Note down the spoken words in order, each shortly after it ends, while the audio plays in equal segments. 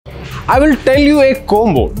I will tell you a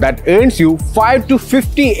combo that earns you 5 to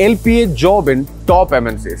 50 LPA job in top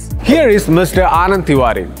MNCs. Here is Mr. Anand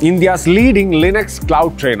Tiwari, India's leading Linux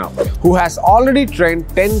cloud trainer, who has already trained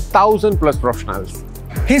 10,000 plus professionals.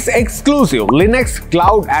 His exclusive Linux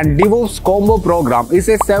Cloud and DevOps combo program is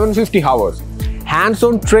a 750 hours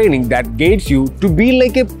hands-on training that guides you to be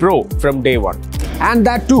like a pro from day one. And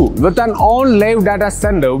that too with an own live data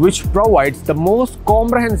center which provides the most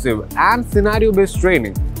comprehensive and scenario-based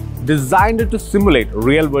training designed to simulate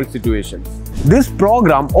real-world situations. This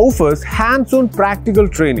program offers hands-on practical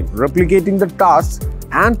training, replicating the tasks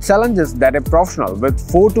and challenges that a professional with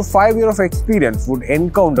 4 to 5 years of experience would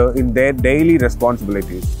encounter in their daily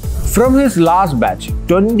responsibilities. From his last batch,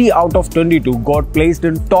 20 out of 22 got placed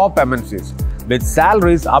in top MNCs with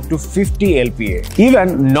salaries up to 50 LPA.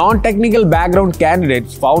 Even non-technical background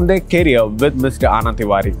candidates found their career with Mr. Anand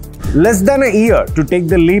Tiwari. Less than a year to take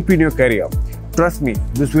the leap in your career. Trust me,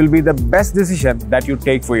 this will be the best decision that you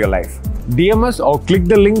take for your life. DM us or click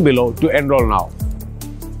the link below to enroll now.